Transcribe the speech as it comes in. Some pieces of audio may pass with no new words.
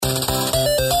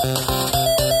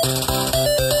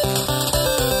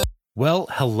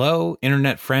Hello,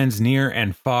 internet friends near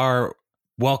and far.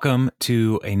 Welcome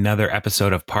to another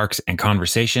episode of Parks and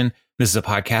Conversation. This is a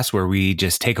podcast where we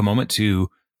just take a moment to,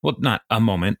 well, not a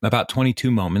moment, about 22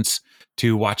 moments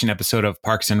to watch an episode of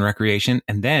Parks and Recreation.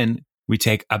 And then we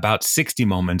take about 60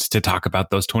 moments to talk about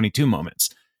those 22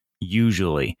 moments,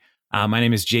 usually. My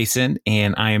name is Jason,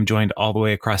 and I am joined all the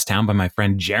way across town by my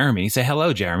friend Jeremy. Say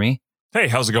hello, Jeremy. Hey,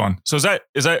 how's it going? So is that,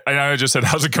 I know I just said,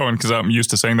 how's it going? Because I'm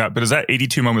used to saying that, but is that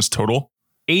 82 moments total?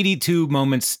 82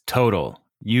 moments total,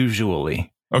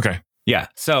 usually. Okay. Yeah.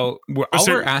 So all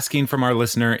we're asking from our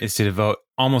listener is to devote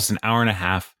almost an hour and a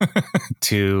half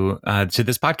to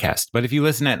this podcast. But if you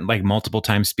listen at like multiple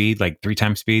times speed, like 3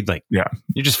 times speed, like you're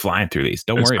just flying through these.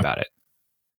 Don't worry about it.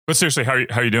 But seriously, how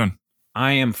are you doing?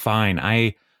 I am fine.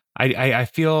 I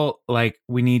feel like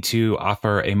we need to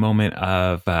offer a moment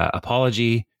of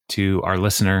apology to our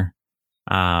listener.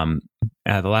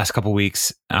 The last couple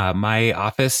weeks, my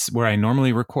office where I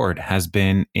normally record has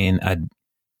been in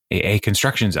a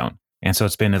construction zone. And so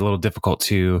it's been a little difficult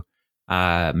to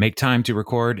make time to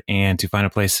record and to find a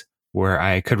place where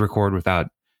I could record without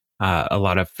a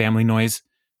lot of family noise.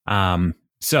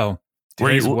 So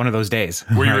today's one of those days.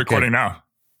 Where are you recording now?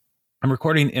 I'm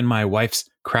recording in my wife's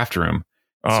craft room.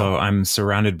 Oh. So I'm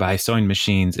surrounded by sewing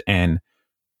machines and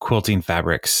quilting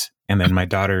fabrics. And then my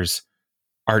daughter's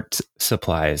art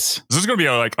supplies. This is going to be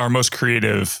our most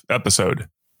creative episode.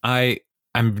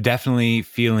 I'm definitely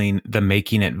feeling the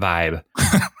making it vibe.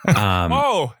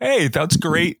 Oh, hey, that's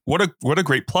great. What a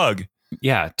great plug.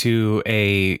 Yeah, to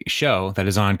a show that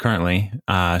is on currently,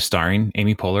 starring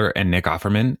Amy Poehler and Nick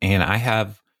Offerman. And I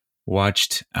have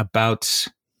watched about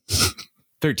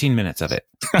 13 minutes of it.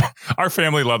 Our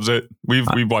family loves it. We've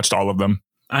watched all of them.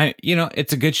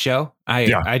 It's a good show.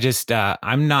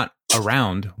 I'm not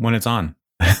around when it's on.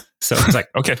 So it's like,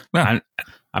 okay, yeah.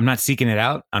 I'm not seeking it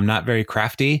out. I'm not very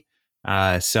crafty.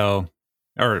 Neither.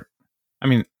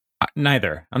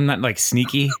 I'm not like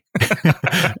sneaky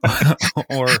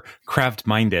or craft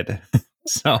minded.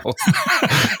 So,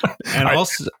 and I know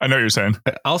what you're saying.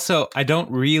 Also, I don't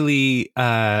really,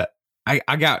 I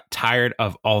got tired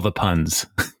of all the puns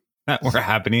that were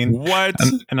happening. What?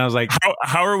 And I was like,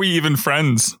 how are we even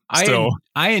friends still?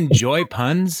 I enjoy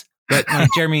puns, but like,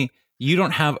 Jeremy, you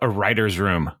don't have a writer's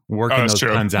room working those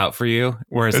puns out for you.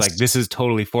 Whereas this is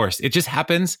totally forced. It just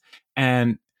happens.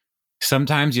 And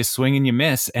sometimes you swing and you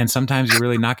miss. And sometimes you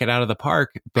really knock it out of the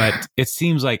park. But it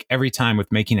seems like every time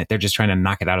with making it, they're just trying to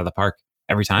knock it out of the park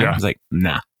every time. Yeah. It's like,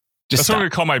 nah. That's what I'm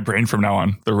going to call my brain from now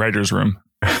on. The writer's room.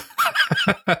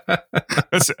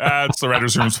 It's the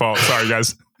writer's room's fault. Sorry,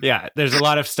 guys. Yeah, there's a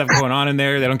lot of stuff going on in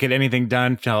there. They don't get anything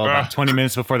done till about 20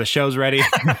 minutes before the show's ready.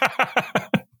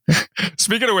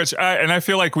 Speaking of which, and I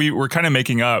feel like we're kind of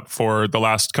making up for the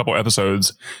last couple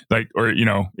episodes, in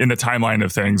the timeline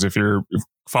of things. If you're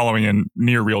following in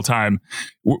near real time,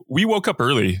 we woke up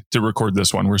early to record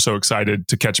this one. We're so excited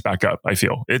to catch back up. I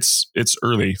feel it's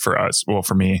early for us. Well,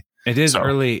 for me, it is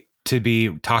early to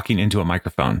be talking into a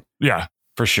microphone. Yeah,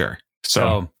 for sure.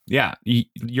 So yeah,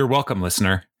 you're welcome,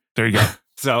 listener. There you go.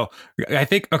 So I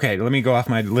think, okay, let me go off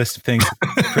my list of things.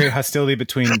 Create hostility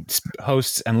between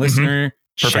hosts and listener. Mm-hmm.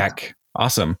 Check.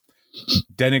 Awesome.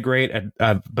 Denigrate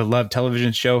a beloved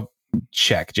television show.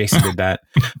 Check. Jason did that.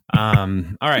 All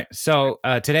right. So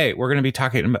today we're going to be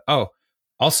talking about,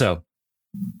 also,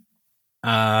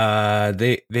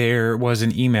 there was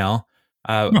an email,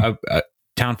 a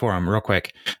town forum real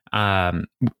quick.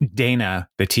 Dana,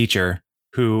 the teacher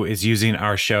who is using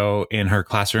our show in her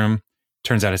classroom.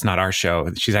 Turns out it's not our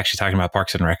show. She's actually talking about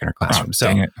Parks and Rec in her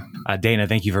classroom. Dana,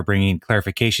 thank you for bringing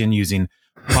clarification using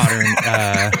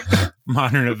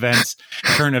modern events,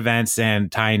 current events,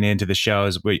 and tying into the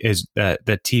shows is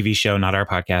the TV show, not our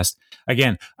podcast.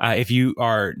 Again, if you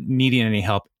are needing any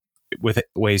help with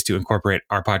ways to incorporate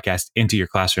our podcast into your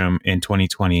classroom in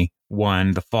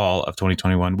 2021, the fall of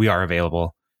 2021, we are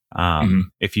available.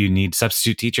 If you need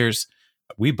substitute teachers,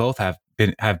 we both have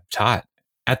taught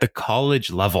at the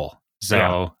college level.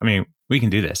 So, yeah. We can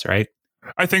do this, right?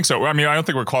 I think so. I don't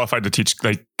think we're qualified to teach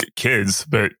like kids,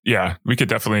 but yeah, we could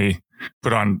definitely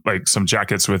put on like some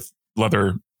jackets with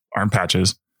leather arm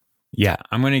patches. Yeah,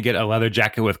 I'm going to get a leather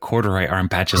jacket with corduroy arm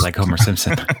patches like Homer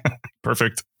Simpson.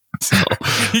 Perfect. So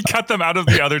he cut them out of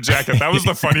the other jacket. That was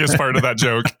the funniest part of that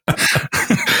joke.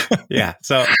 Yeah.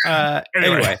 So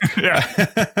anyway.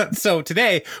 Yeah. So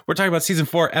today we're talking about season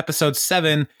 4, episode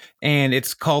 7, and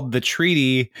it's called The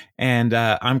Treaty. And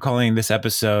I'm calling this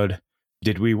episode,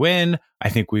 Did We Win? I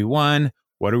think we won.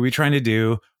 What are we trying to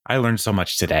do? I learned so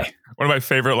much today. One of my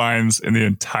favorite lines in the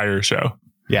entire show.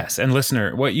 Yes. And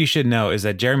listener, what you should know is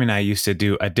that Jeremy and I used to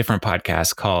do a different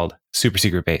podcast called Super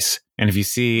Secret Base. And if you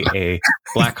see a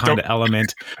black Honda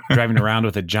Element driving around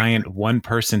with a giant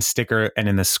one-person sticker, and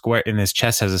in his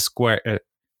chest has a square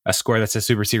that says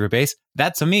Super Secret Base,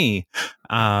 that's a me.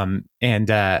 But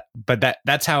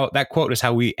that quote is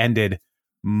how we ended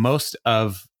most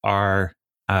of our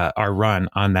run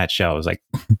on that show. It was like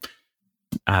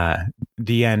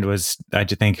the end was, I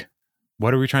just think,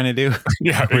 what are we trying to do?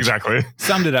 Yeah, exactly.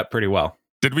 Summed it up pretty well.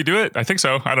 Did we do it? I think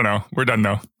so. I don't know. We're done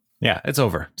though. Yeah, it's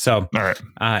over. So, all right.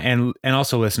 And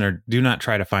also, listener, do not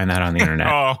try to find that on the internet.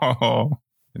 Oh,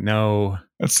 no,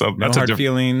 that's hard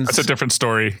feelings. That's a different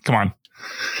story. Come on.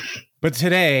 But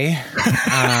today,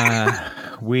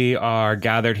 we are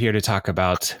gathered here to talk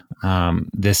about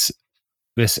this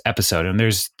episode, and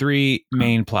there's three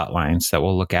main plot lines that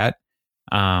we'll look at.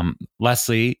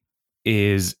 Leslie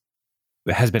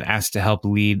has been asked to help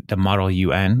lead the Model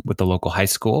UN with the local high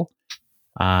school.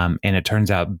 And it turns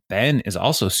out Ben is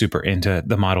also super into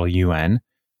the Model UN.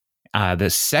 The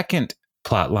second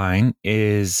plot line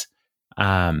is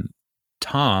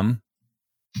Tom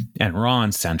and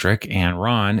Ron centric, and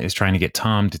Ron is trying to get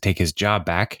Tom to take his job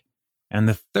back. And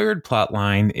the third plot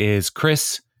line is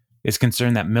Chris is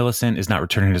concerned that Millicent is not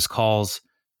returning his calls,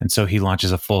 and so he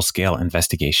launches a full-scale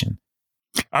investigation.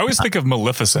 I always think of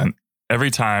Maleficent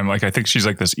every time. Like, I think she's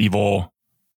like this evil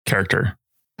character,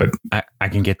 but I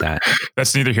can get that.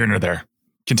 That's neither here nor there.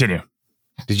 Continue.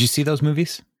 Did you see those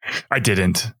movies? I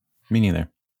didn't. Me neither.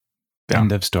 Yeah.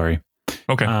 End of story.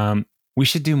 Okay. We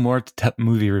should do more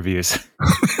movie reviews.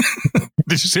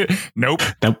 Did you see it? Nope.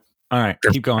 All right.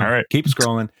 Keep going. All right. Keep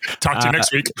scrolling. Talk to you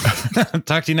next week.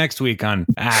 Talk to you next week on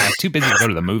too busy to go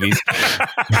to the movies.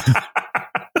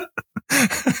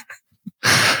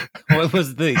 What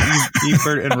was the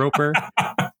Ebert and Roper?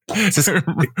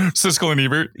 Siskel and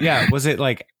Ebert. Yeah. Was it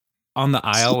like on the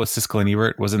aisle with Siskel and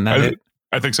Ebert? Wasn't that it?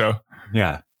 I think so.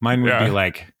 Yeah. Mine would be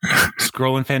like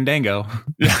scrolling Fandango.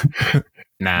 Yeah.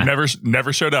 Nah.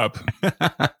 Never showed up.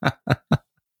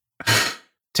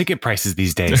 Ticket prices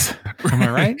these days. Am I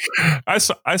right? I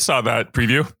saw that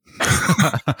preview.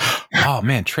 Oh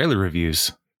man, trailer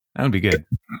reviews. That would be good.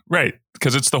 Right.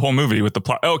 Because it's the whole movie with the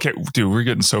plot. Oh, okay. Dude, we're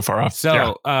getting so far off.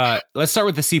 So let's start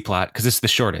with the C plot because it's the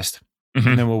shortest. Mm-hmm.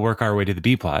 And then we'll work our way to the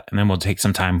B plot. And then we'll take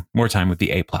more time with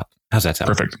the A plot. How's that sound?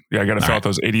 Perfect. Yeah, I got to fill out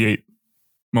those 88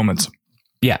 moments.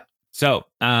 Yeah. So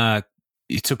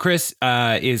Chris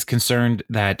is concerned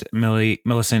that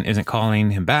Millicent isn't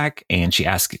calling him back. And he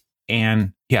asks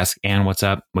Anne, what's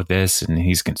up with this? And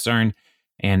he's concerned.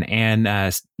 And Anne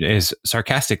is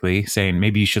sarcastically saying,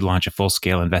 maybe you should launch a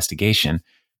full-scale investigation.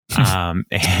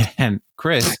 And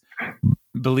Chris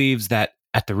believes that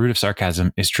at the root of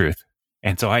sarcasm is truth.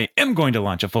 And so I am going to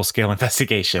launch a full-scale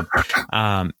investigation.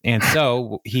 And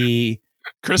so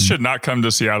Chris should not come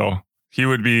to Seattle. He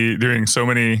would be doing so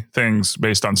many things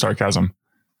based on sarcasm.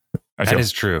 That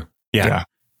is true. Yeah.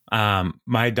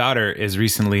 My daughter has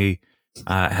recently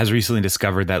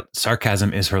discovered that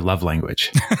sarcasm is her love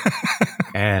language.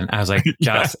 And I was like,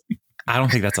 Joss, I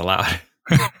don't think that's allowed.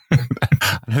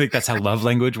 I don't think that's how love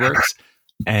language works.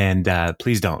 And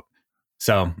please don't.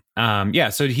 So,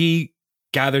 so he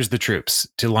gathers the troops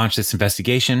to launch this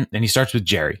investigation. And he starts with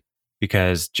Jerry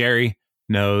because Jerry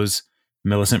knows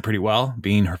Millicent pretty well,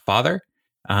 being her father.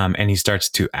 And he starts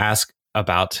to ask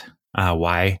about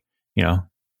why,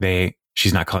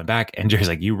 she's not calling back. And Jerry's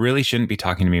like, you really shouldn't be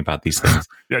talking to me about these things.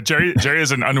 Yeah, Jerry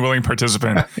is an unwilling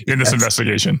participant in this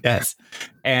investigation. Yes.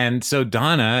 And so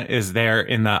Donna is there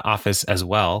in the office as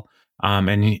well.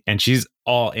 And she's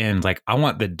all in, like, I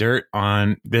want the dirt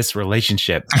on this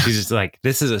relationship. She's just like,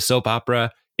 this is a soap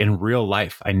opera in real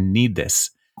life. I need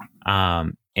this.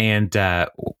 And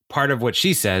part of what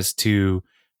she says to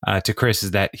Chris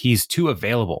is that he's too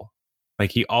available.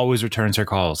 Like, he always returns her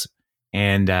calls.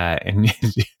 And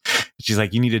she's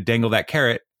like, you need to dangle that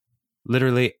carrot,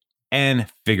 literally and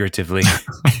figuratively.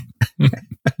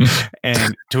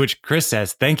 And to which Chris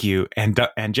says, thank you. And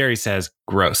Jerry says,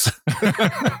 gross.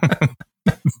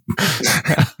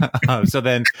 So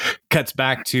then cuts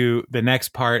back to the next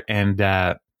part.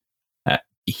 And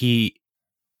he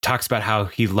talks about how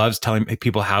he loves telling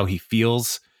people how he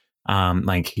feels.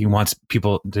 Like, he wants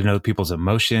people to know people's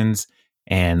emotions,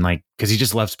 and like, because he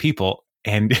just loves people.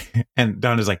 And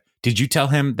Donna's like, did you tell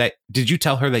her that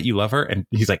you love her? And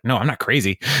he's like, no, I'm not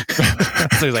crazy.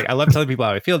 So he's like, I love telling people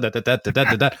how I feel. Did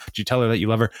you tell her that you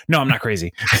love her? No, I'm not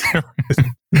crazy.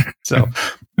 So,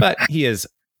 but he is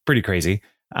pretty crazy.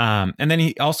 And then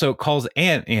he also calls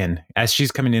Anne in as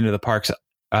she's coming into the parks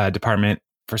department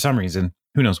for some reason.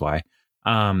 Who knows why?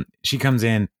 She comes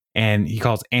in and he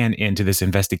calls Anne into this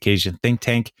investigation think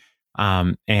tank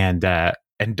And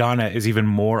Donna is even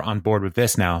more on board with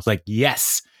this now. It's like,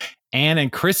 yes, Anne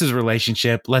and Chris's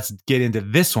relationship. Let's get into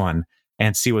this one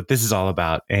and see what this is all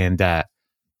about. And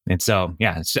so,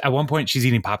 yeah, at one point she's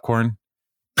eating popcorn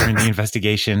during the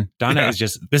investigation. Donna is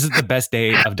this is the best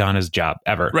day of Donna's job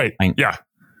ever. Right. Like, yeah.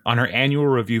 On her annual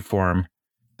review form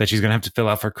that she's going to have to fill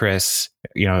out for Chris,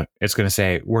 it's going to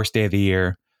say worst day of the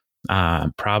year.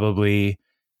 Probably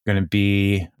going to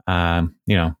be,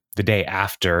 the day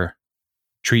after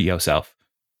Treat Yourself.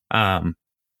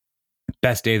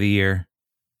 Best day of the year.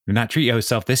 Do not treat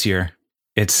yourself this year.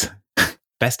 It's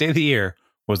best day of the year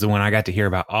was the one I got to hear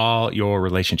about all your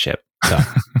relationship. So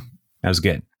that was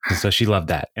good. So she loved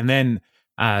that. And then,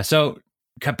 so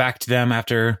cut back to them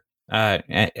after a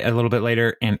little bit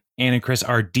later, and Anne and Chris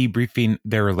are debriefing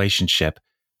their relationship,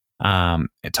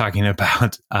 talking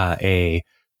about a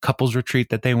couples retreat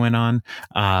that they went on.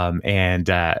 And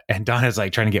Donna's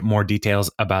like trying to get more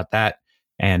details about that.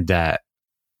 And,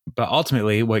 but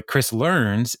ultimately what Chris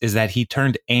learns is that he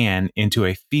turned Anne into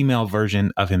a female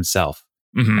version of himself.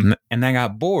 Mm-hmm. And then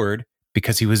got bored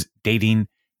because he was dating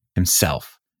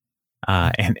himself.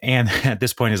 And Anne at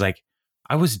this point is like,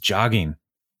 I was jogging.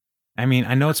 I mean,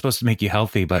 I know it's supposed to make you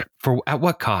healthy, but at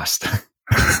what cost?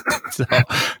 So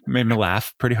made me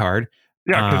laugh pretty hard.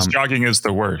 Yeah, because jogging is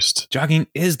the worst. Jogging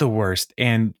is the worst.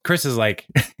 And Chris's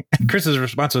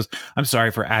response was, I'm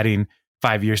sorry for adding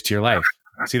 5 years to your life.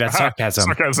 See, that's sarcasm.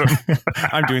 Sarcasm.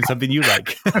 I'm doing something you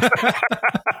like.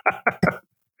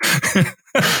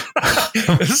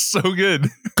 It's so good.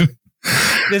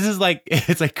 This is like,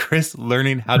 it's like Chris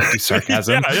learning how to do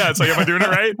sarcasm. Yeah. It's like, am I doing it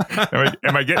right?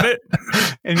 Am I getting it?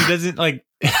 And he doesn't like,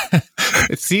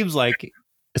 it seems like,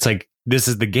 it's like, this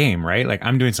is the game, right? Like,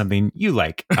 I'm doing something you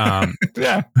like.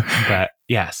 Yeah. But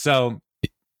yeah, so,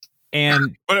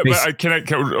 and.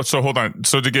 So hold on.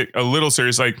 So to get a little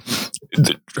serious, like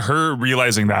her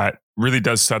realizing that really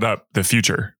does set up the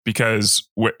future, because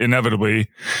inevitably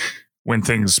when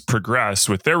things progress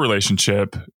with their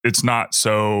relationship, it's not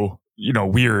so,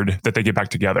 weird that they get back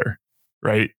together.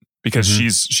 Right. Because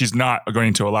she's not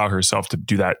going to allow herself to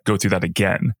go through that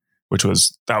again,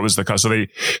 that was the cause. So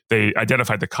they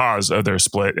identified the cause of their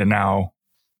split, and now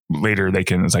later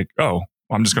it's like, oh,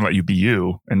 well, I'm just going to let you be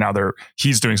you. And now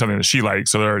he's doing something that she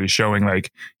likes. So they're already showing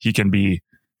like he can be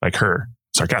like her,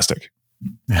 sarcastic.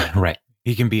 Right.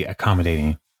 He can be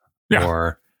accommodating. Yeah.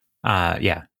 Or,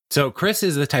 yeah. So Chris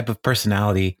is the type of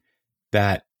personality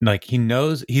that like,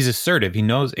 he's assertive. He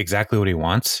knows exactly what he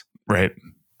wants. Right.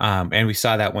 And we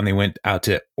saw that when they went out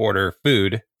to order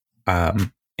food,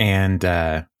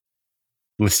 and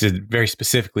listed very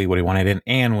specifically what he wanted. And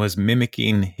Anne was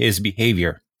mimicking his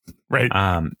behavior. Right.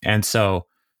 And so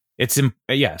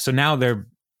so now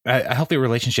a healthy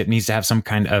relationship needs to have some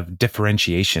kind of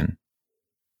differentiation.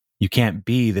 You can't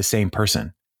be the same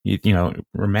person.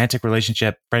 Romantic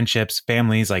relationship, friendships,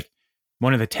 families, like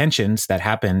one of the tensions that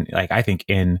happen, like I think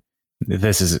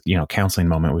this is, counseling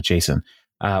moment with Jason.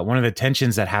 One of the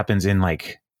tensions that happens in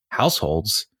like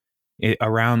households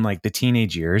around like the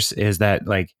teenage years is that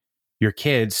like your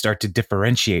kids start to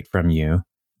differentiate from you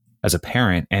as a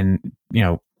parent. And,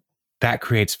 that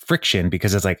creates friction,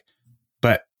 because it's like,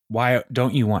 but why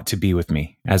don't you want to be with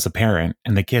me as a parent?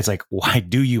 And the kid's like, why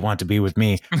do you want to be with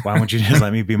me? Why won't you just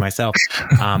let me be myself?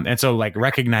 And so like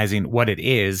recognizing what it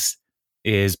is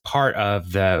part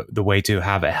of the way to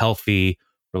have a healthy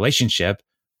relationship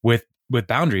with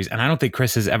boundaries. And I don't think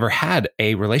Chris has ever had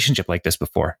a relationship like this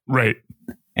before. Right.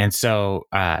 And so,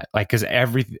 because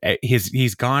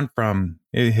he's gone from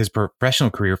his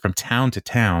professional career from town to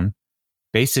town,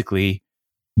 basically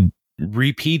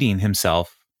repeating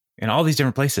himself in all these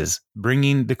different places,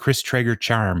 bringing the Chris Traeger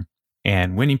charm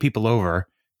and winning people over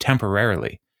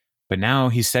temporarily. But now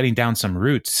he's setting down some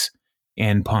roots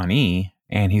in Pawnee,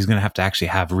 and he's going to have to actually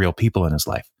have real people in his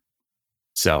life.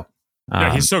 So,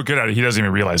 yeah, he's so good at it, he doesn't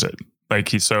even realize it. Like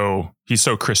he's so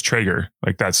Chris Traeger,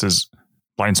 like that's his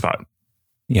blind spot.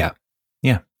 Yeah.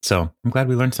 Yeah. So I'm glad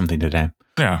we learned something today.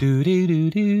 Yeah.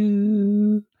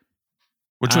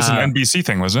 Which was an NBC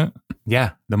thing, wasn't it?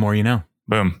 Yeah. The more you know.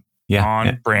 Boom. Yeah.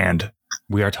 On brand.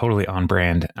 We are totally on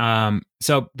brand.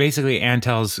 So basically Anne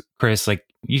tells Chris, like,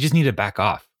 you just need to back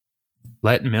off.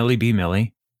 Let Millie be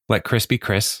Millie. Let Chris be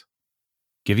Chris.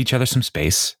 Give each other some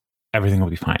space. Everything will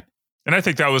be fine. And I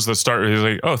think that was the start. He was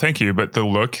like, oh, thank you. But the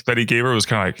look that he gave her was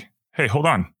kind of like, hey, hold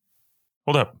on.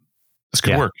 Hold up. This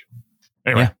could work.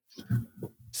 Anyway. Yeah.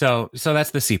 So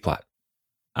that's the C plot.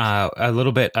 A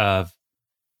little bit of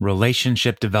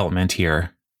relationship development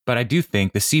here. But I do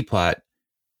think the C plot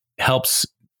helps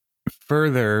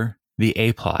further the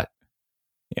A plot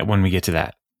when we get to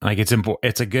that. Like it's important.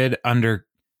 It's a good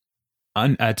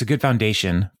it's a good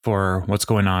foundation for what's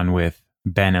going on with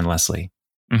Ben and Leslie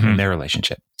Mm-hmm. in their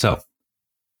relationship. So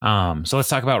let's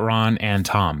talk about Ron and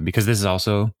Tom, because this is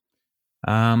also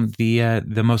the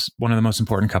one of the most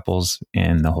important couples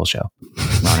in the whole show.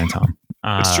 Ron and Tom.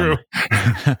 It's true.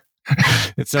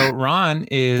 So Ron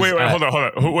is wait, hold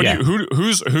on. What yeah. do you,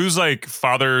 who's like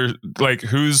father, like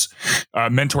whose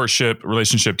mentorship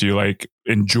relationship do you like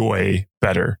enjoy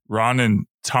better, Ron and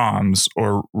Tom's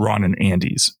or Ron and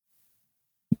Andy's?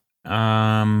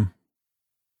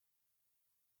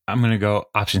 I'm gonna go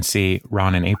option C,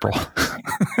 Ron and April.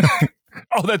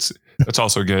 Oh, that's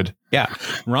also good. Yeah,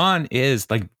 Ron is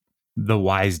like the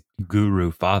wise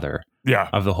guru father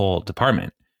of the whole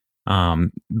department.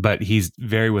 But he's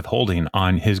very withholding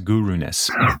on his guru-ness.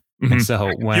 Mm-hmm. And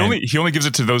so when he only gives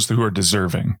it to those who are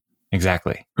deserving.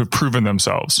 Exactly. Who've proven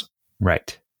themselves.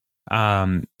 Right.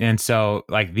 And so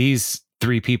like these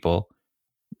three people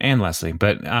and Leslie,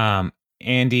 but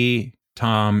Andy,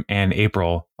 Tom, and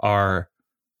April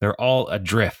they're all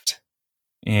adrift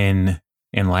in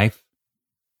life.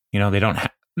 You know, they don't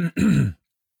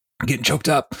getting choked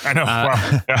up. I know.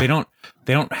 Wow. Yeah.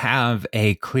 They don't have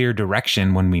a clear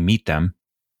direction when we meet them.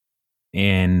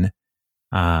 They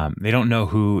don't know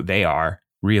who they are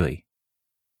really.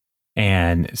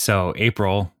 And so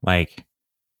April, like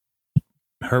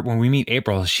when we meet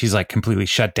April, she's like completely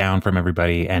shut down from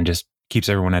everybody and just keeps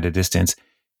everyone at a distance.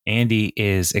 Andy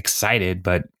is excited,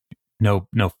 but no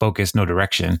focus, no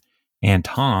direction. And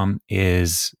Tom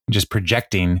is just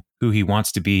projecting who he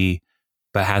wants to be,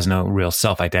 but has no real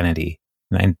self-identity.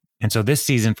 And so this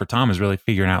season for Tom is really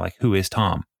figuring out like, who is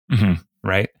Tom? Mm-hmm.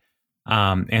 Right.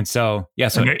 And so, yeah.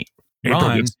 So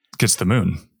April gets the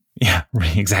moon. Yeah,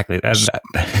 exactly.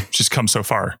 She's come so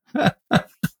far.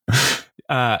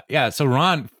 Yeah. So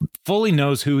Ron fully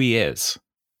knows who he is.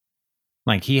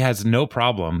 Like he has no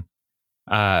problem.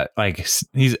 Like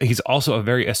he's also a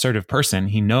very assertive person.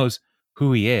 He knows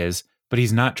who he is, but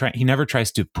he's not trying. He never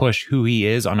tries to push who he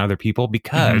is on other people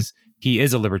because he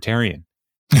is a libertarian.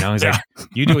 You know, he's like,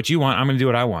 you do what you want. I'm going to do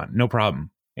what I want. No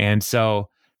problem. And so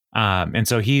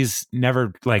he's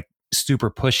never like super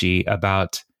pushy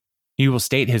about, he will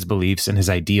state his beliefs and his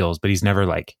ideals, but he's never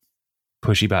like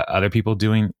pushy about other people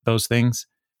doing those things.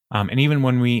 And even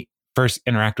when we first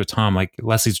interact with Tom, like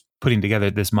Leslie's putting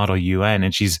together this Model UN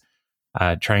and she's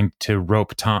trying to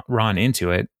rope Ron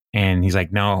into it. And he's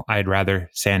like, no, I'd rather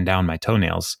sand down my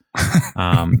toenails.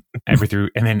 And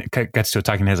then it gets to a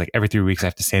talking head, like every 3 weeks I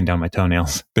have to sand down my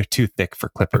toenails. They're too thick for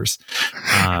clippers.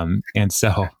 And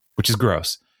so, which is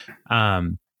gross.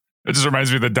 It just reminds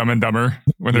me of the Dumb and Dumber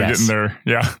when they're getting there.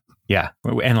 Yeah. Yeah.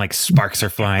 And like sparks are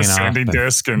flying off. Sanding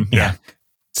disc and It's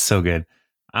so good.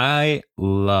 I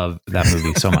love that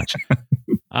movie so much.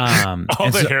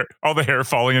 All the hair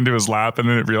falling into his lap and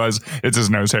then it realized it's his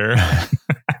nose hair.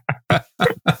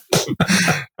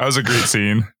 That was a great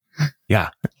scene. Yeah.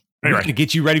 Anyway. To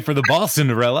get you ready for the ball,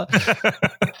 Cinderella.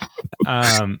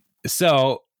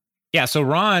 So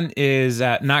Ron is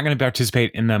not going to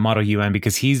participate in the Model UN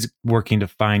because he's working to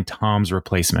find Tom's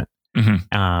replacement.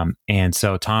 Mm-hmm. And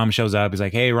so Tom shows up. He's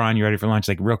like, hey, Ron, you ready for lunch?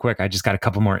 Like, real quick, I just got a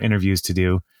couple more interviews to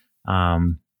do.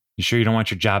 You sure you don't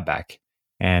want your job back?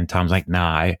 And Tom's like,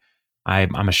 nah,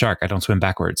 I'm a shark. I don't swim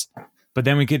backwards. But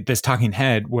then we get this talking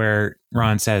head where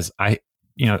Ron says, I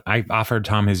offered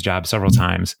Tom his job several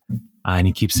times and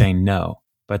he keeps saying no.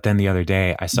 But then the other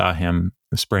day I saw him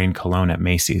spraying cologne at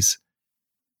Macy's.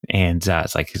 And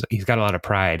it's like he's got a lot of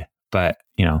pride, but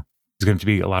it's going to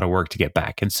be a lot of work to get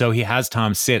back. And so he has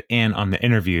Tom sit in on the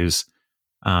interviews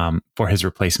for his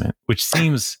replacement, which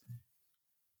seems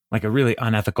like a really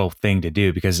unethical thing to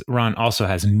do because Ron also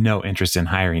has no interest in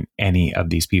hiring any of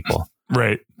these people.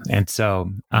 Right. And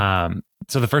so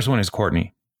the first one is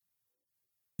Courtney,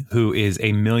 who is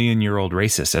a 1,000,000-year-old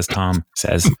racist, as Tom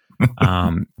says,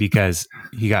 because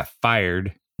he got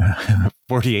fired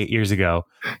 48 years ago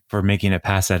for making a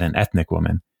pass at an ethnic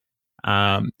woman.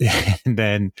 And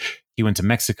then he went to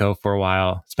Mexico for a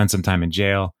while, spent some time in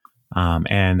jail.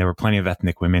 And there were plenty of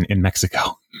ethnic women in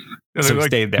Mexico. Yeah, so he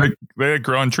stayed there. They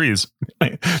grow on trees.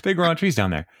 They grow on trees down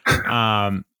there.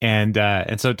 And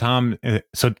so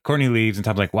Courtney leaves and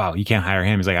Tom's like, wow, you can't hire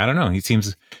him. He's like, I don't know. He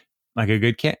seems like a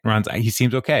good kid. He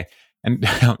seems okay. And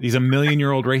he's a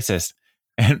 1,000,000-year-old racist.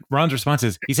 And Ron's response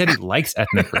is, he said he likes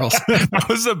ethnic girls. That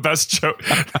was the best joke.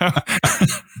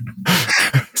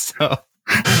 So,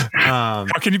 how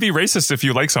can you be racist if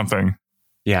you like something?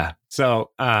 Yeah.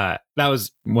 So that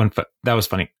was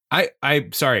funny.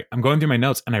 I'm sorry. I'm going through my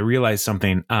notes and I realized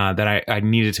something that I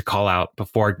needed to call out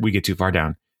before we get too far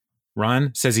down.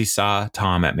 Ron says he saw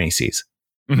Tom at Macy's.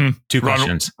 Mm-hmm. Two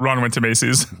questions. Ron went to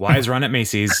Macy's. Why is Ron at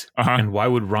Macy's? And why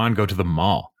would Ron go to the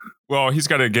mall? Well, he's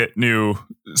got to get new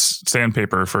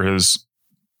sandpaper for his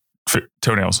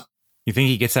toenails. You think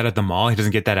he gets that at the mall? He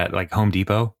doesn't get that at like Home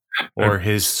Depot or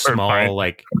his small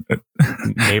like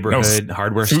neighborhood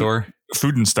hardware store?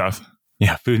 Food and stuff.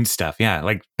 Yeah, food and stuff. Yeah,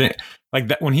 like that.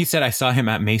 When he said I saw him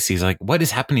at Macy's, like what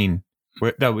is happening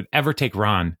that would ever take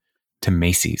Ron to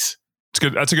Macy's? It's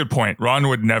good. That's a good point. Ron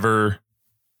would never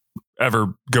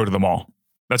ever go to the mall.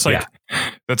 That's like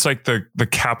the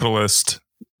capitalist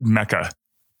mecca.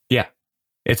 Yeah,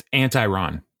 it's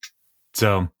anti-Ron.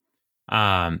 So,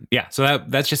 so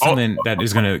that's just something that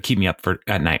is going to keep me up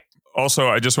at night. Also,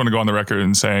 I just want to go on the record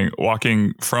and saying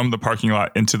walking from the parking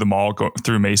lot into the mall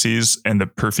through Macy's and the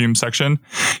perfume section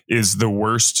is the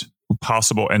worst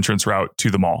possible entrance route to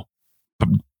the mall,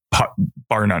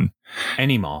 bar none.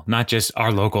 Any mall, not just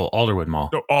our local Alderwood Mall.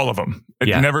 No, all of them. It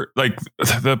never like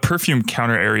the perfume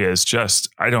counter area is just,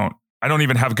 I don't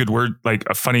even have good word, like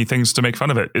funny things to make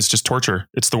fun of it. It's just torture.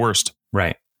 It's the worst.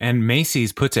 Right. And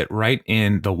Macy's puts it right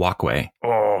in the walkway.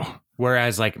 Oh.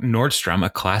 Whereas like Nordstrom, a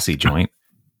classy joint,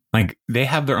 like they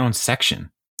have their own section.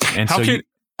 And you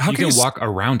can walk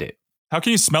around it. How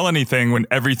can you smell anything when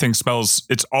everything smells?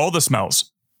 It's all the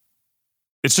smells.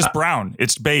 It's just brown.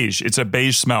 It's beige. It's a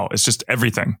beige smell. It's just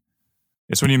everything.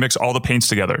 It's when you mix all the paints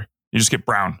together. You just get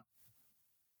brown.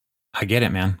 I get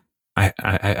it, man. I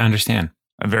understand.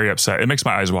 I'm very upset. It makes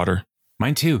my eyes water.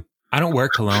 Mine too. I don't wear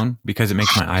cologne because it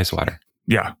makes my eyes water.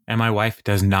 Yeah. And my wife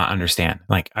does not understand.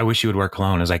 Like, I wish you would wear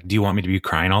cologne. I was like, do you want me to be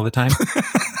crying all the time?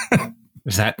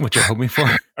 Is that what you're hoping for?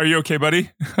 Are you okay, buddy?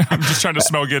 I'm just trying to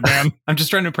smell good, man. I'm just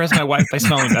trying to impress my wife by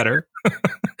smelling better.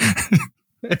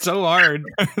 It's so hard.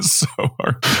 It's so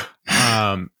hard.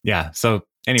 Yeah. So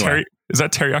anyway. Is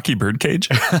that teriyaki birdcage?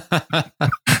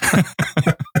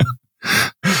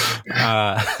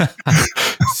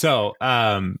 So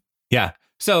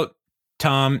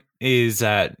Tom is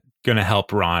going to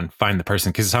help Ron find the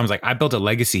person because Tom's like, I built a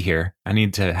legacy here. I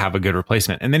need to have a good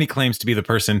replacement. And then he claims to be the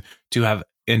person to have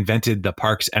invented the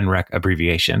Parks and Rec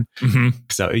abbreviation. Mm-hmm.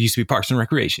 So it used to be Parks and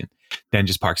Recreation, then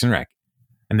just Parks and Rec,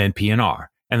 and then P&R.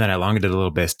 And then I elongated it a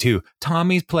little bit too.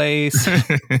 Tommy's Place.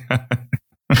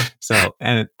 So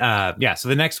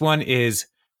the next one is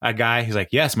a guy who's like,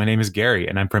 yes, my name is Gary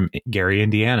and I'm from Gary,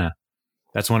 Indiana.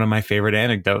 That's one of my favorite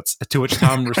anecdotes. To which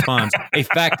Tom responds, a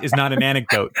fact is not an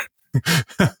anecdote.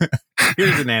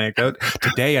 Here's an anecdote.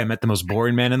 Today I met the most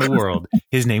boring man in the world.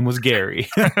 His name was Gary.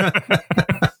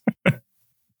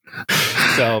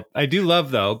 So I do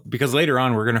love though, because later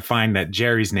on we're going to find that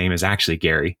Jerry's name is actually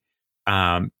Gary.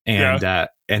 And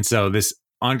so this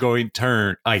ongoing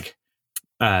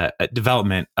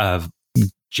development of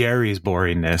Jerry's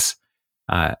boringness,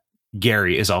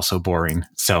 Gary is also boring.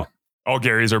 So all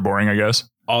Garys are boring, I guess.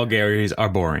 All Garys are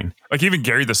boring. Like even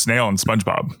Gary the snail in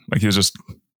SpongeBob. Like he was just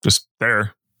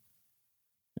there.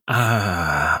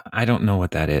 I don't know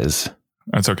what that is.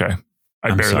 That's okay.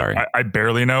 I'm sorry. I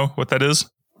barely know what that is.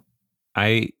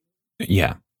 I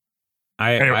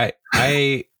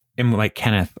am like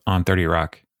Kenneth on 30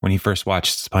 Rock when he first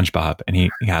watched SpongeBob and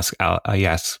he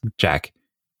asked Jack,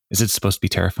 is it supposed to be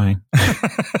terrifying?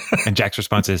 And Jack's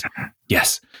response is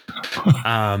yes.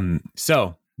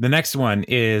 So the next one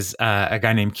is a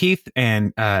guy named Keith,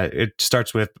 and it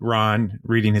starts with Ron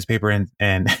reading his paper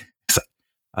and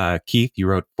Keith, you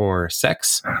wrote for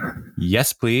sex.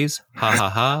 Yes, please. Ha ha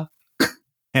ha.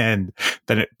 And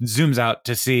then it zooms out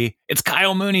to see it's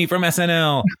Kyle Mooney from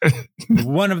SNL,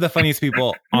 one of the funniest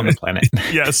people on the planet.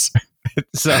 Yes.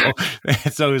 So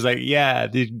he's like, yeah,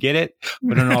 did you get it?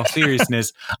 But in all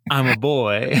seriousness, I'm a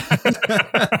boy.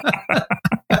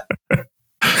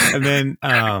 And then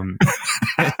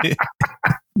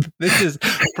this is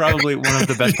probably one of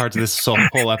the best parts of this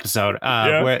whole episode.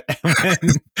 When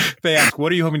they ask,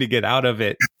 what are you hoping to get out of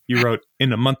it? You wrote,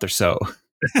 in a month or so.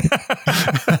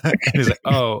 And he's like,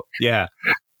 oh, yeah.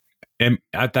 And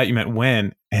I thought you meant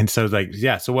when. And so it's like,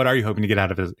 yeah, so what are you hoping to get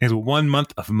out of it? His 1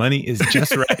 month of money is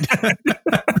just right.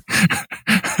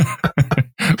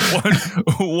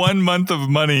 1 month of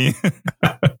money.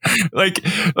 like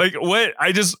what?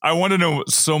 I want to know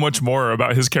so much more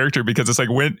about his character, because it's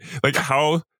like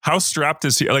how strapped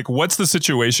is he? Like, what's the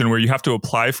situation where you have to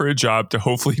apply for a job to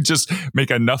hopefully just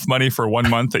make enough money for 1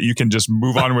 month that you can just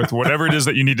move on with whatever it is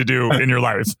that you need to do in your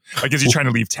life? Like, is he trying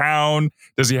to leave town?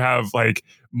 Does he have like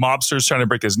mobsters trying to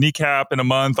break his kneecap in a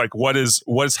month? Like, what is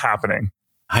happening?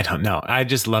 I don't know. I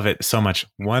just love it so much.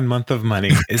 1 month of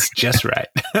money is just right.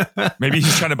 Maybe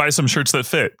he's trying to buy some shirts that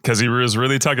fit because he was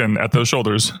really tugging at those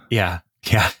shoulders. Yeah.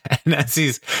 Yeah. And as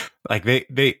he's like,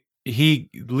 they he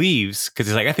leaves because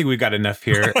he's like, I think we've got enough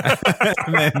here.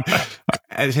 And then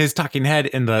as his talking head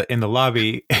in the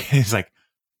lobby, he's like,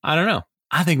 I don't know.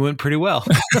 I think it went pretty well.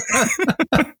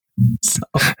 So,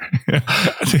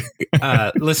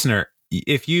 listener,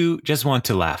 if you just want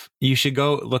to laugh, you should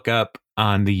go look up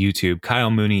on the YouTube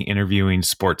Kyle Mooney interviewing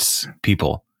sports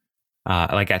people,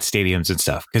 like at stadiums and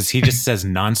stuff, because he just says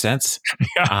nonsense.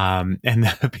 Yeah. And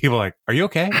the people are like, are you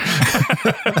okay?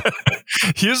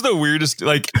 He is the weirdest.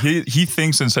 Like he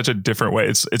thinks in such a different way.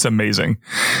 It's amazing.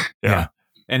 Yeah.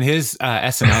 And his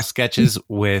SNL sketches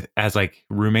as like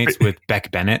roommates with Beck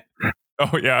Bennett.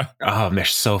 Oh yeah. Oh, they're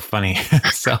so funny.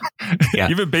 So yeah.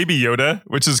 Even Baby Yoda,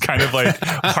 which is kind of like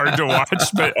hard to watch,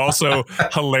 but also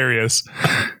hilarious.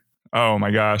 Oh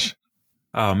my gosh.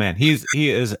 Oh man, he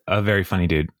is a very funny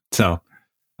dude. So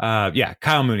yeah,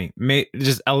 Kyle Mooney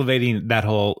just elevating that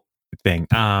whole thing.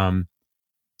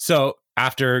 So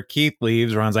after Keith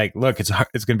leaves, Ron's like, look, it's going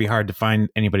to be hard to find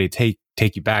anybody to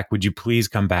take you back. Would you please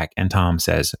come back? And Tom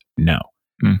says no.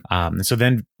 And so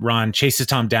then Ron chases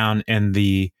Tom down in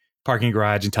the parking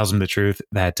garage and tells him the truth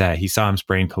that he saw him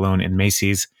spraying cologne in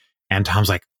Macy's. And Tom's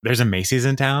like, there's a Macy's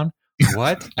in town?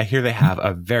 What? I hear they have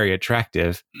a very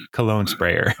attractive cologne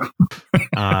sprayer.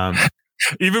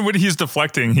 Even when he's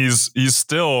deflecting, he's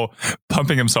still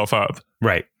pumping himself up.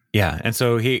 Right. Yeah. And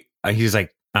so he's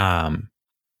like, Tom,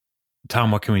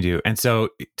 what can we do? And so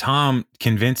Tom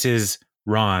convinces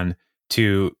Ron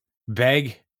to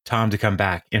beg Tom to come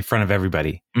back in front of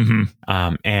everybody.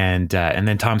 Mm-hmm. And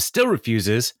then Tom still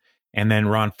refuses. And then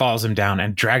Ron follows him down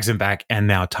and drags him back. And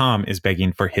now Tom is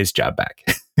begging for his job back.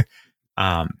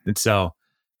 And so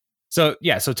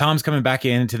Tom's coming back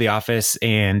into the office,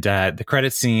 and the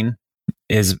credit scene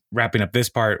is wrapping up this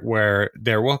part where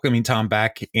they're welcoming Tom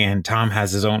back, and Tom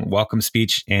has his own welcome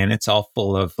speech, and it's all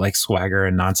full of like swagger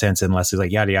and nonsense. And Leslie's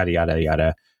like, yada, yada, yada,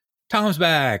 yada. Tom's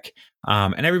back.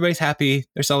 And everybody's happy.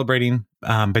 They're celebrating.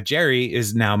 But Jerry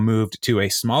is now moved to a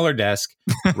smaller desk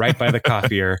right by the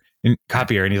copier. And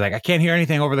he's like, I can't hear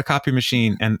anything over the copy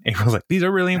machine. And April's like, these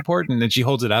are really important. And she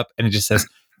holds it up and it just says,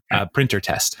 printer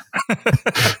test.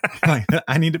 Like,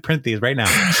 I need to print these right now.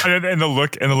 And the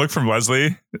look from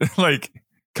Leslie, like,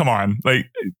 come on, like,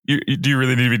 do you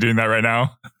really need to be doing that right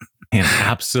now? And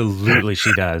absolutely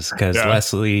she does, because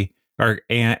Leslie or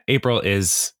April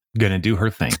is gonna do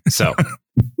her thing. So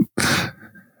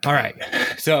all right.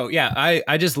 So yeah,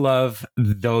 I just love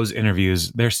those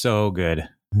interviews. They're so good.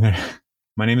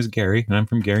 My name is Gary and I'm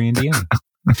from Gary, Indiana.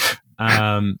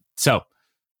 So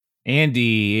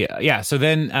Andy, so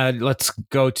then let's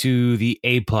go to the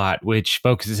A plot, which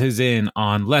focuses in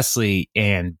on Leslie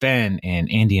and Ben and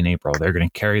Andy and April. They're going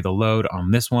to carry the load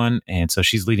on this one. And so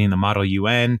she's leading the Model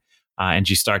UN, and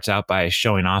she starts out by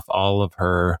showing off all of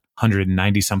her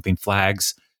 190 something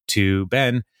flags to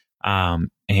Ben. So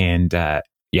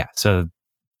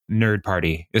nerd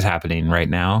party is happening right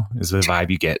now is the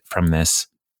vibe you get from this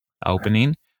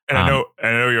opening. And I know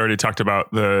you already talked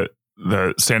about the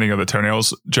standing of the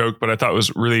toenails joke, but I thought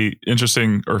was really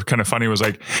interesting or kind of funny was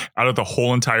like out of the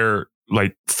whole entire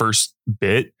like first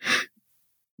bit,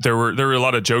 there were a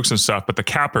lot of jokes and stuff, but the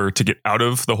capper to get out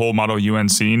of the whole Model UN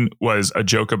scene was a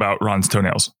joke about Ron's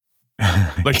toenails.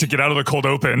 Like to get out of the cold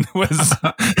open was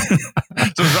so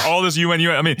there's all this UN.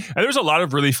 I mean, and there's a lot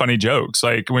of really funny jokes.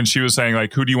 Like when she was saying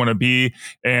like, who do you want to be?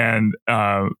 And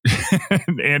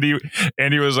Andy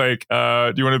was like,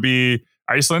 do you want to be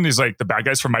Iceland? He's like, the bad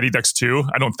guys from Mighty Ducks 2?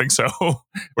 I don't think so.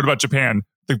 What about Japan?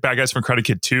 The bad guys from Karate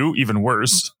Kid 2? Even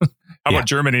worse. How about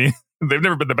Germany? They've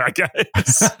never been the bad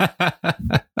guys.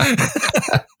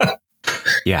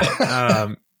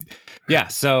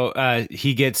 So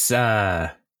he gets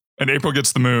and April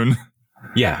gets the moon.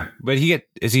 Yeah, but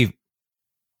is he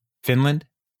Finland?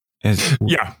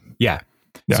 Yeah.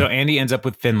 So Andy ends up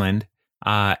with Finland.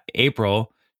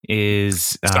 April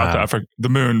is South Africa, the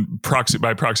moon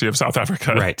by proxy of South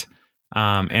Africa. Right.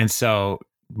 And so,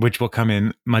 which will come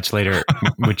in much later,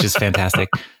 which is fantastic.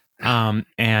 So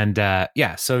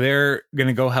they're going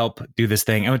to go help do this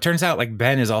thing. And it turns out like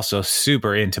Ben is also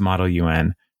super into Model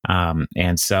UN.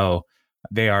 And so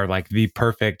they are like the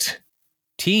perfect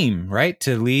team, right,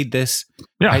 to lead this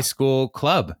high school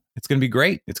club. It's going to be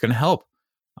great. It's going to help.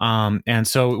 And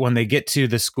so when they get to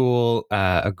the school,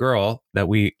 a girl that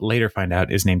we later find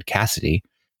out is named Cassidy.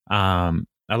 I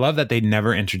love that they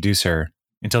never introduce her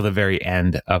until the very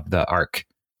end of the arc.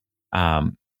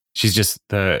 She's just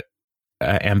the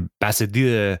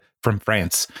ambassadeur from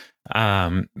France.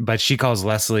 But she calls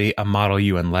Leslie a Model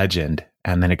UN legend.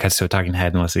 And then it cuts to a talking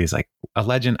head and Leslie's like, a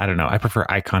legend? I don't know. I prefer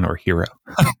icon or hero.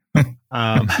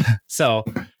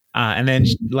 And then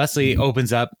Leslie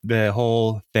opens up the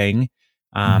whole thing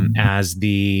as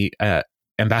the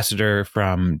ambassador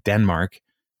from Denmark.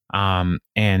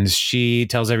 And she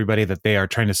tells everybody that they are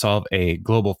trying to solve a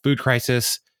global food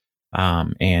crisis,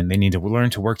 and they need to learn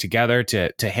to work together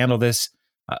to handle this.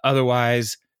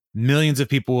 Otherwise, millions of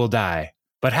people will die.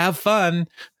 But have fun.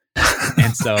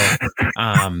 And so,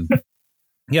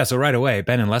 so right away,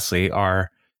 Ben and Leslie are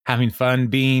having fun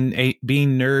being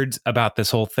nerds about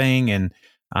this whole thing, and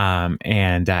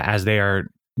as they are,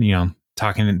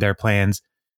 talking their plans,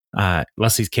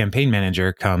 Leslie's campaign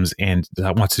manager comes and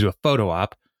wants to do a photo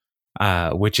op,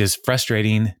 which is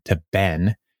frustrating to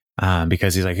Ben,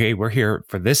 because he's like, "Hey, we're here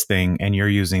for this thing, and you're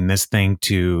using this thing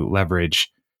to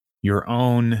leverage your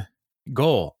own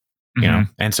goal,"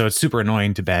 and so it's super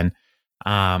annoying to Ben.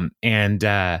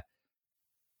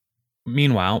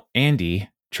 Meanwhile, Andy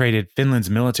traded Finland's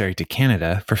military to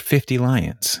Canada for 50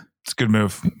 lions. It's a good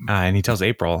move. And he tells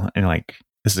April, and like,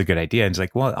 this is a good idea. And he's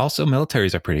like, well, also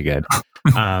militaries are pretty good.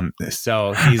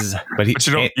 So but you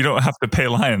don't have to pay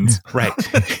lions. Right.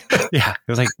 Yeah. It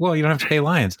was like, well, you don't have to pay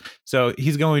lions. So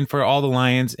he's going for all the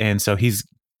lions. And so he's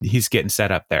getting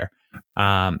set up there.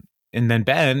 And then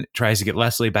Ben tries to get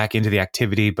Leslie back into the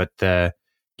activity, but the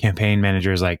campaign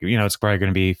manager is like, it's probably going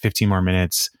to be 15 more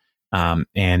minutes.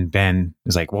 And Ben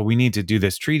is like, well, we need to do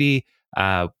this treaty.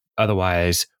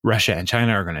 Otherwise Russia and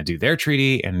China are going to do their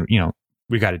treaty, and,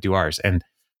 we got to do ours. And,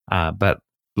 but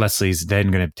Leslie's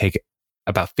then going to take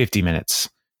about 50 minutes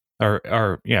or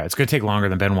it's going to take longer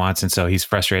than Ben wants. And so he's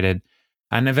frustrated,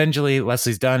 and eventually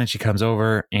Leslie's done and she comes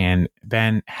over, and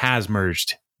Ben has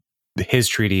merged his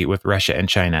treaty with Russia and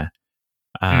China.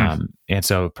 And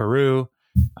so Peru,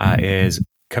 is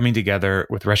coming together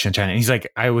with Russia and China. And he's like,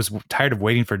 I was tired of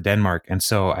waiting for Denmark. And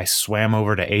so I swam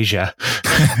over to Asia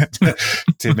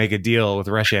to make a deal with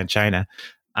Russia and China.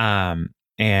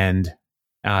 And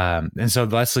so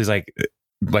Leslie's like,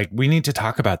 we need to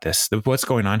talk about this. What's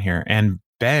going on here? And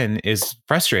Ben is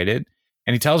frustrated,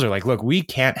 and he tells her, like, look, we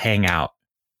can't hang out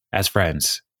as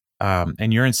friends.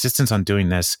 And your insistence on doing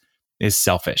this is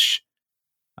selfish.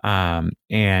 And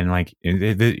like,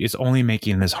 it's only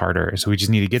making this harder. So we just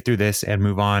need to get through this and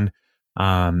move on.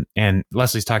 And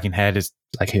Leslie's talking head is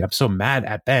like, hey, I'm so mad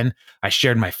at Ben. I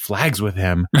shared my flags with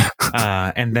him.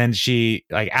 And then she,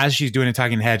 like, as she's doing a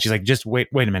talking head, she's like, just wait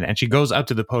a minute. And she goes up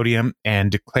to the podium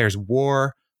and declares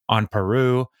war on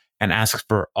Peru and asks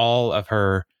for all of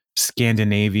her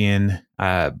Scandinavian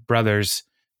brothers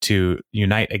to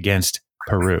unite against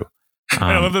Peru.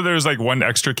 I love that there's like one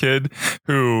extra kid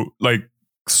who like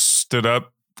stood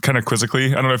up kind of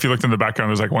quizzically. I don't know if you looked in the background.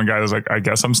 There's like one guy that's like, I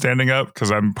guess I'm standing up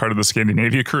because I'm part of the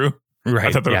Scandinavia crew.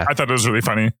 Right. I thought it was really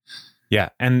funny. Yeah.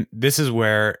 And this is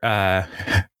where,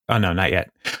 oh no, not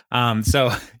yet.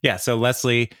 So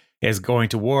Leslie is going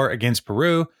to war against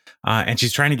Peru, and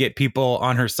she's trying to get people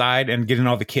on her side and getting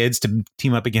all the kids to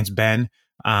team up against Ben.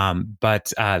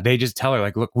 But they just tell her,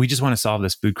 like, look, we just want to solve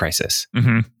this food crisis.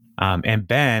 Mm-hmm. And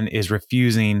Ben is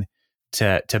refusing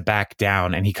to back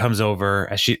down, and he comes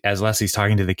over as Leslie's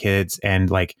talking to the kids and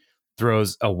like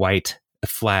throws a white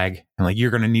flag and like,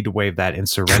 you're going to need to wave that and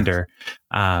surrender.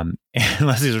 And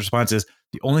Leslie's response is,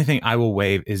 the only thing I will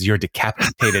wave is your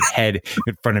decapitated head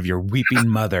in front of your weeping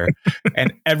mother.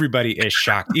 And everybody is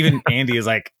shocked. Even Andy is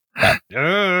like,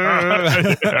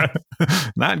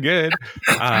 not good.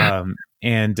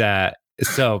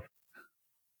 So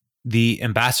the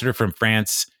ambassador from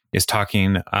France is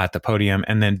talking at the podium,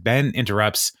 and then Ben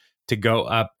interrupts to go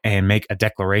up and make a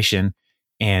declaration.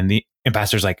 And the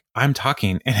ambassador's like, I'm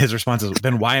talking. And his response is,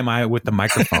 then why am I with the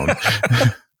microphone?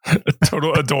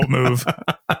 Total adult move.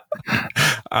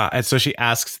 And so she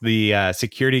asks the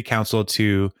Security Council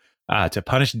to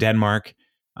punish Denmark.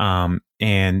 And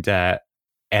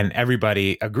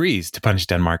everybody agrees to punish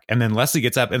Denmark. And then Leslie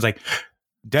gets up and is like,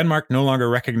 Denmark no longer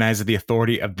recognizes the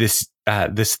authority of this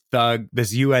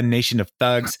UN nation of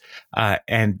thugs.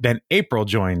 And then April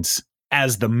joins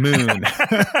as the moon.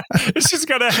 She's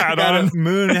got a hat on. A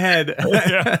moon head.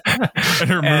 Yeah. And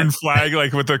her moon flag,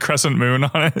 like with the crescent moon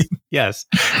on it. Yes.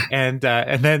 And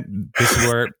then this is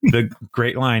where the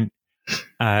great line,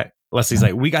 Leslie's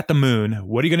like, we got the moon.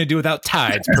 What are you going to do without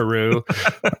tides, Peru?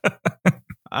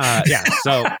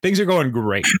 So things are going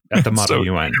great at the Model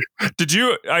UN. Did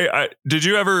you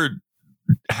ever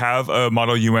have a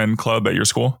Model UN club at your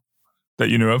school that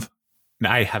you knew of?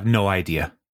 I have no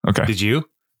idea. Okay. Did you?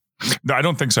 No, I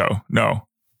don't think so. No.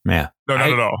 Yeah. No, not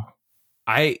at all.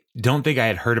 I don't think I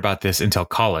had heard about this until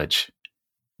college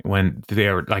when they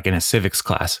were like in a civics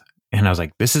class. And I was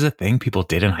like, this is a thing people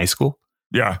did in high school?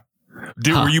 Yeah.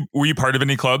 Were you part of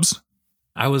any clubs?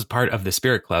 I was part of the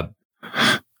Spirit Club,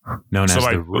 known as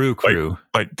the Rue Crew.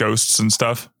 Like ghosts and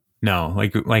stuff? No,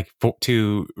 like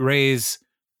to raise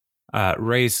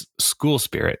raise school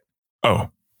spirit. Oh,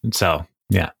 And so,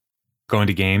 yeah, going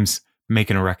to games,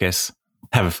 making a ruckus,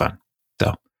 having fun.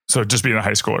 so just being a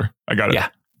high schooler. I got it.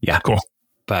 Yeah. Cool.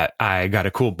 But I got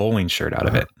a cool bowling shirt out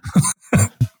of it.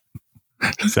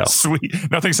 So Sweet.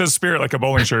 Nothing says spirit like a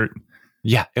bowling shirt.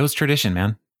 yeah, it was tradition,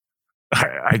 man.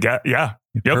 I get, yeah.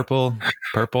 Yep.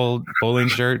 Purple bowling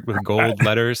shirt with gold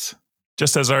letters.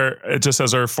 Just as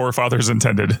our forefathers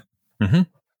intended. Mm-hmm.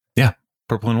 Yeah.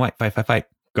 Purple and white. Fight, fight, fight.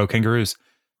 Go Kangaroos.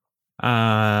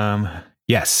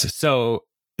 Yes. So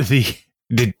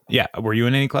were you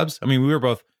in any clubs? I mean, we were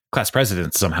both class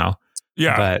presidents somehow.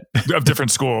 Yeah. But Of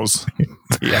different schools.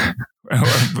 yeah.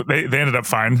 They ended up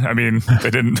fine. I mean, they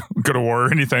didn't go to war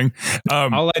or anything.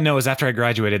 All I know is after I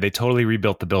graduated, they totally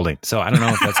rebuilt the building. So I don't know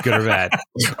if that's good or bad.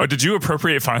 Oh, did you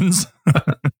appropriate funds?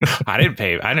 I didn't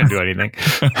pay. I didn't do anything.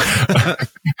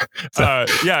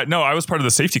 Yeah, no, I was part of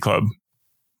the safety club.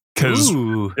 Because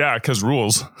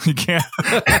rules. You can't.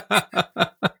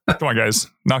 Come on, guys,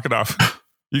 knock it off.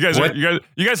 You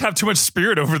guys have too much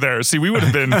spirit over there. See, we would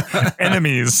have been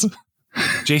enemies.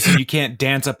 Jason, you can't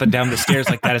dance up and down the stairs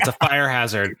like that. It's a fire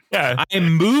hazard. Yeah,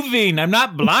 I'm moving. I'm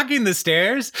not blocking the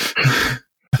stairs.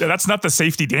 yeah, that's not the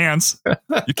safety dance.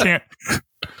 You can't.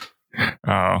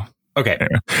 Oh, okay.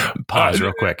 Pause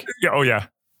real quick. Yeah. Oh, yeah.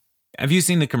 Have you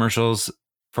seen the commercials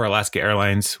for Alaska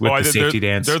Airlines with the safety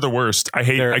dance? They're the worst. I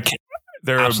can't.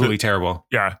 They're absolutely terrible.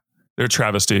 Yeah, they're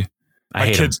travesty. I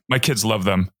hate them. My kids love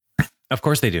them. Of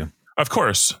course they do. Of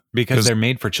course, because they're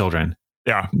made for children.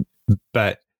 Yeah,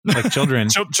 but like children,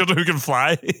 children who can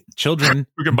fly, children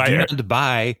who can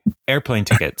buy airplane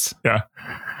tickets. Yeah,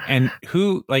 and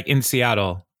who like in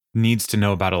Seattle needs to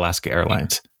know about Alaska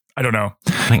Airlines? I don't know,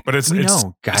 like, but it's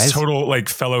guys. It's total like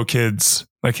fellow kids.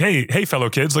 Like, hey, fellow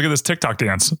kids, look at this TikTok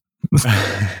dance.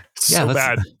 So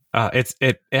bad.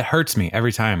 It hurts me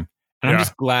every time, and I'm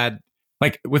just glad.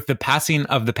 Like with the passing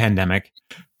of the pandemic,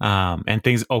 and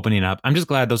things opening up, I'm just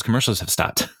glad those commercials have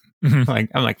stopped.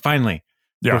 Mm-hmm. I'm like, finally,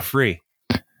 we're free.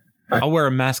 I'll wear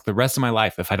a mask the rest of my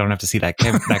life if I don't have to see that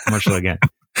commercial again.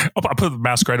 I'll put the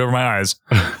mask right over my eyes.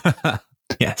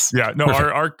 Yes. Yeah. No,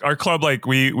 our club, like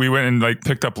we went and like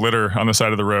picked up litter on the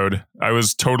side of the road. I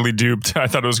was totally duped. I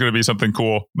thought it was going to be something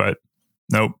cool, but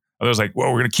nope. I was like,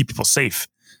 whoa, we're going to keep people safe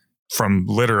from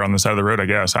litter on the side of the road, I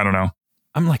guess. I don't know.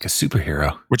 I'm like a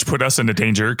superhero. Which put us into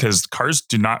danger because cars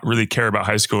do not really care about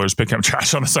high schoolers picking up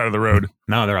trash on the side of the road.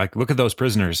 No, they're like, look at those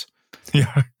prisoners.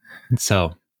 Yeah.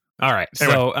 So, all right.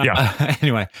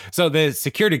 Anyway, so the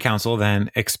Security Council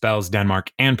then expels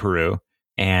Denmark and Peru,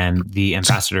 and the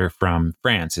ambassador from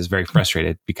France is very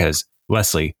frustrated because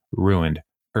Leslie ruined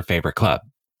her favorite club.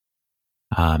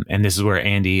 And this is where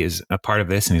Andy is a part of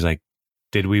this, and he's like,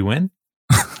 did we win?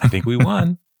 I think we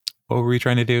won. What were we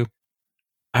trying to do?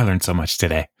 I learned so much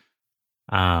today.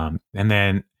 And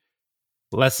then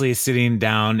Leslie is sitting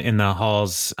down in the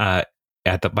halls by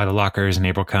the lockers, and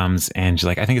April comes and she's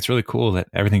like, I think it's really cool that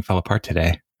everything fell apart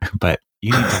today, but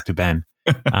you need to talk to Ben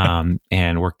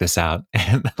and work this out.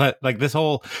 And like this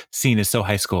whole scene is so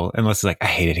high school. And Leslie's like, I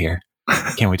hate it here.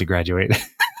 Can't wait to graduate.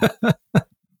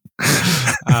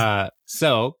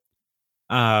 So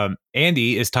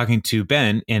Andy is talking to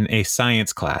Ben in a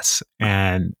science class,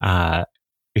 and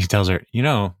he tells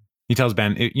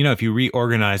Ben, if you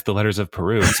reorganize the letters of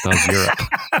Peru, it spells Europe.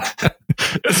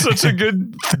 It's such a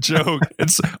good joke.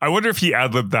 I wonder if he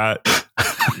ad-libbed that.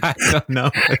 I don't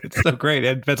know. It's so great.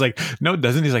 And Ben's like, no, it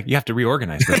doesn't. He's like, you have to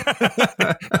reorganize them.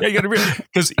 Yeah, you got to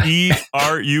because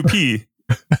ERUP.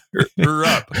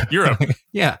 Europe.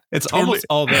 Yeah, it's totally, almost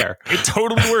all there. It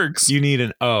totally works. You need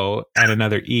an O and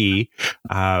another E,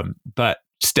 but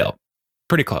still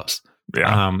pretty close.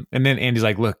 Yeah. And then Andy's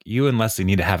like, look, you and Leslie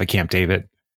need to have a Camp David.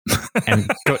 And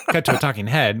cut to a talking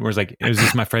head where it's like, it was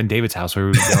just my friend David's house where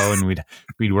we would go and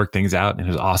we'd work things out, and it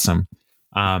was awesome.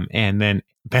 And then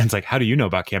Ben's like, how do you know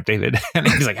about Camp David? And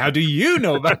he's like, how do you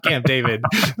know about Camp David?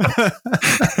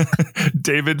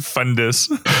 David Fundus.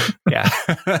 Yeah.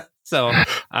 So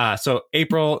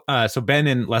April, so Ben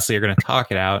and Leslie are going to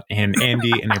talk it out, and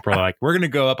Andy and April are like, we're going to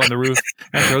go up on the roof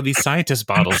and throw these scientist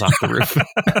bottles off the roof.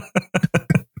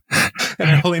 And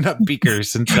they're holding up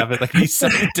beakers and stuff, like these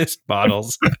scientist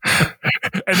bottles.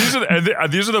 And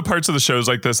these are the parts of the shows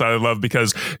like this I love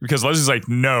because Leslie's like,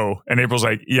 no, and April's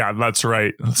like, yeah, that's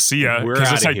right. See ya. We're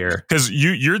out of here. Because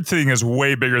your thing is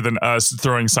way bigger than us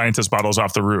throwing scientist bottles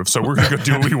off the roof. So we're gonna go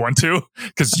do what we want to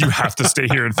because you have to stay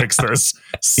here and fix this.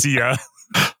 See ya.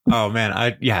 Oh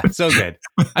man, so good.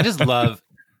 I just love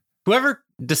whoever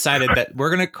decided that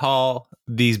we're gonna call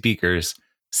these beakers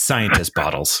scientist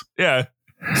bottles. Yeah.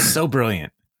 So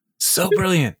brilliant. So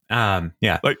brilliant.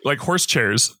 Yeah. Like horse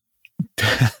chairs.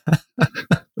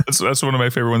 That's That's one of my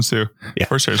favorite ones too. Yeah.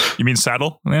 Horseshares. You mean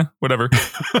saddle? Yeah, whatever.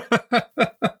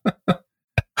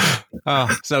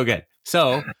 Oh, so good.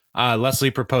 So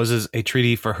Leslie proposes a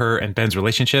treaty for her and Ben's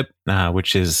relationship,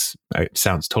 which is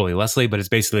sounds totally Leslie, but it's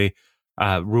basically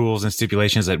rules and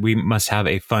stipulations that we must have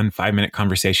a fun 5-minute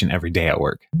conversation every day at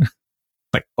work.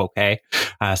 Like, okay.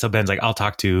 So Ben's like, I'll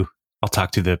talk to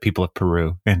the people of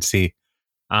Peru and see.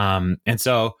 And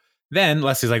so then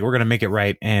Leslie's like, we're going to make it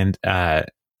right. And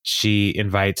she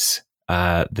invites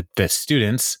the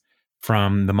students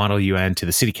from the Model UN to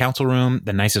the city council room,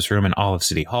 the nicest room in all of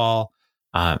City Hall.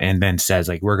 And then says,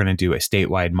 like, we're going to do a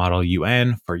statewide Model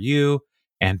UN for you.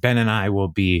 And Ben and I will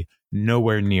be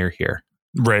nowhere near here.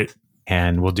 Right.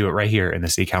 And we'll do it right here in the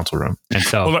city council room. And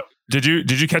so... Well, did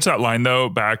you catch that line though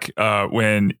back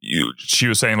when she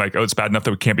was saying like, oh, it's bad enough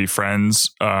that we can't be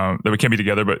friends, that we can't be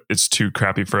together, but it's too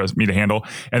crappy for me to handle.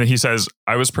 And then he says,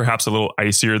 I was perhaps a little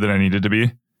icier than I needed to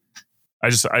be. I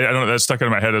don't know, that stuck in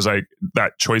my head as like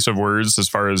that choice of words as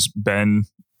far as Ben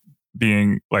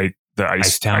being like the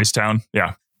ice town.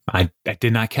 Yeah. I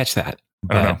did not catch that.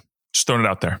 I don't know. Just throwing it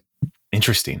out there.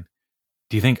 Interesting.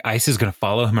 Do you think ice is going to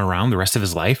follow him around the rest of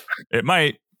his life? It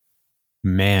might.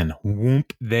 Man,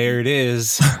 whoop, there it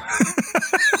is.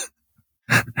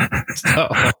 So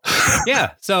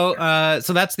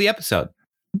that's the episode.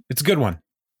 It's a good one.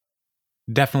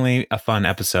 Definitely a fun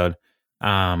episode.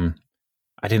 I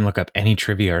didn't look up any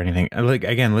trivia or anything. Like,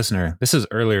 again, listener, this is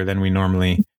earlier than we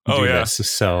normally do this.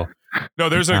 So no,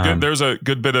 there's a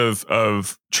good bit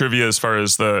of trivia as far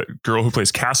as the girl who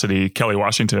plays Cassidy, Kelly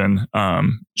Washington.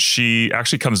 She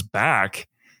actually comes back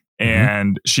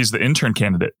and she's the intern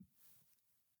candidate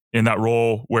in that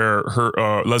role where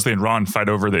her Leslie and Ron fight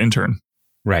over the intern.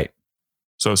 Right.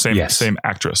 So same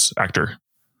actor.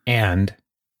 And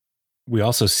we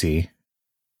also see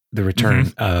the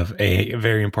return of a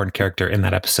very important character in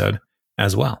that episode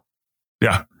as well.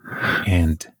 Yeah.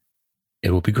 And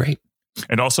it will be great.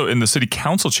 And also in the city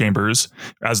council chambers,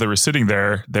 as they were sitting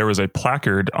there, there was a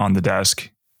placard on the desk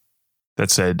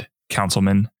that said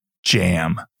Councilman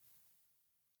Jam.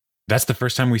 That's the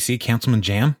first time we see Councilman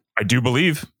Jam? I do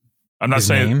believe. I'm not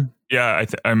saying name? Yeah,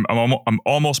 I'm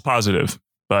almost positive,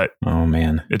 but oh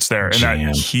man, it's there. Jam. And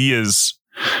that he is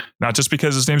not just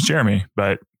because his name's Jeremy,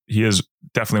 but he is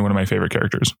definitely one of my favorite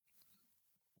characters.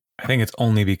 I think it's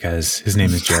only because his name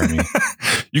is Jeremy.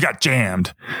 You got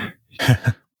jammed.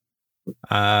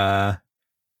 There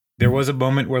was a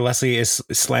moment where Leslie is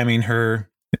slamming her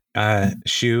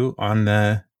shoe on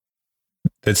the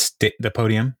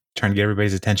podium, trying to get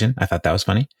everybody's attention. I thought that was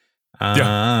funny.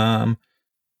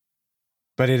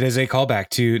 But it is a callback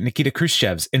to Nikita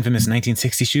Khrushchev's infamous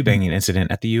 1960 shoe banging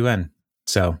incident at the UN.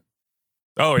 So,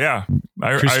 oh yeah,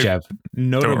 Khrushchev,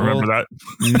 notable, don't remember that.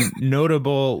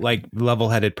 Notable, like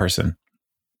level-headed person.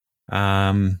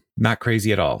 Not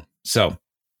crazy at all. So,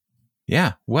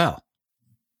 yeah, well,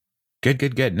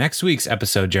 good. Next week's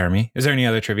episode, Jeremy. Is there any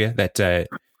other trivia that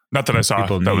not that I saw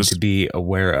people need to be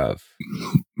aware of?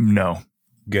 No.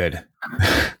 Good.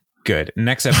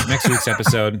 Next week's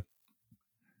episode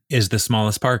is The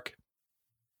Smallest Park.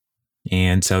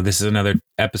 And so this is another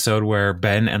episode where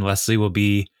Ben and Leslie will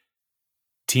be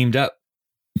teamed up,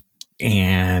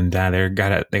 and they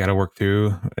gotta work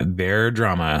through their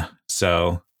drama.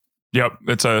 So, yep,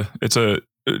 it's a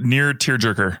near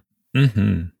tearjerker.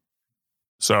 Mm-hmm.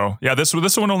 So yeah, this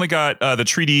one only got the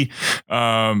treaty.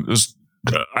 I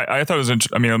thought it was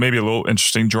maybe a little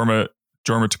interesting. Jorma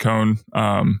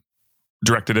Taccone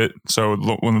directed it, so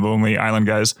one of the Lonely Island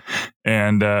guys,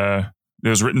 and it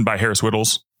was written by Harris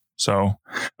Whittles. So,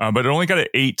 but it only got an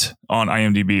 8 on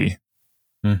IMDb,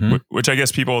 which I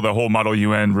guess people, the whole Model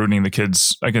UN ruining the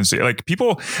kids, I can see. Like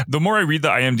people, the more I read the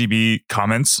IMDb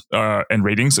comments and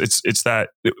ratings, it's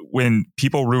that when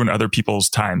people ruin other people's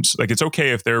times, like it's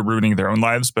okay if they're ruining their own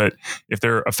lives, but if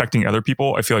they're affecting other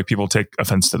people, I feel like people take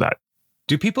offense to that.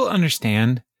 Do people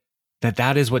understand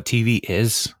that is what TV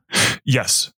is?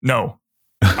 Yes. No.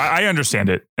 I understand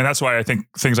it. And that's why I think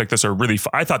things like this are really,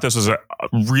 I thought this was a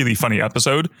really funny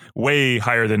episode, way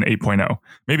higher than 8.0,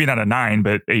 maybe not a 9,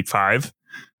 but 8.5.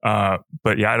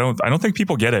 But yeah, I don't think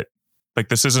people get it. Like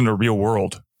this isn't a real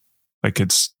world. Like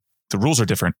the rules are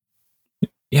different.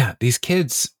 Yeah. These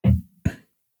kids,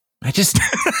 I just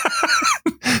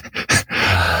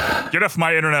get off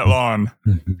my internet lawn.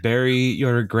 Bury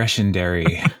your aggression,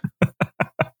 Derry.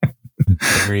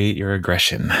 Bury your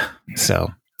aggression. So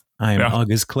I'm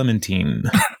August Clementine.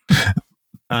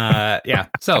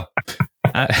 So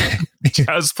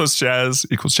jazz plus jazz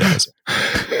equals jazz.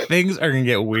 Things are going to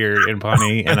get weird in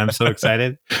Pawnee, and I'm so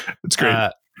excited. It's great.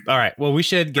 All right. Well, we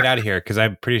should get out of here because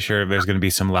I'm pretty sure there's going to be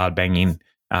some loud banging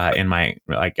in my,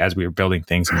 like, as we were building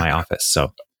things in my office.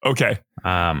 So, okay.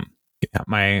 Yeah,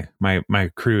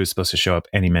 my crew is supposed to show up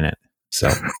any minute. So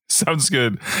sounds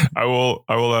good. I'll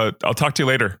talk to you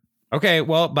later. Okay.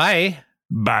 Well, bye.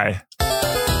 Bye.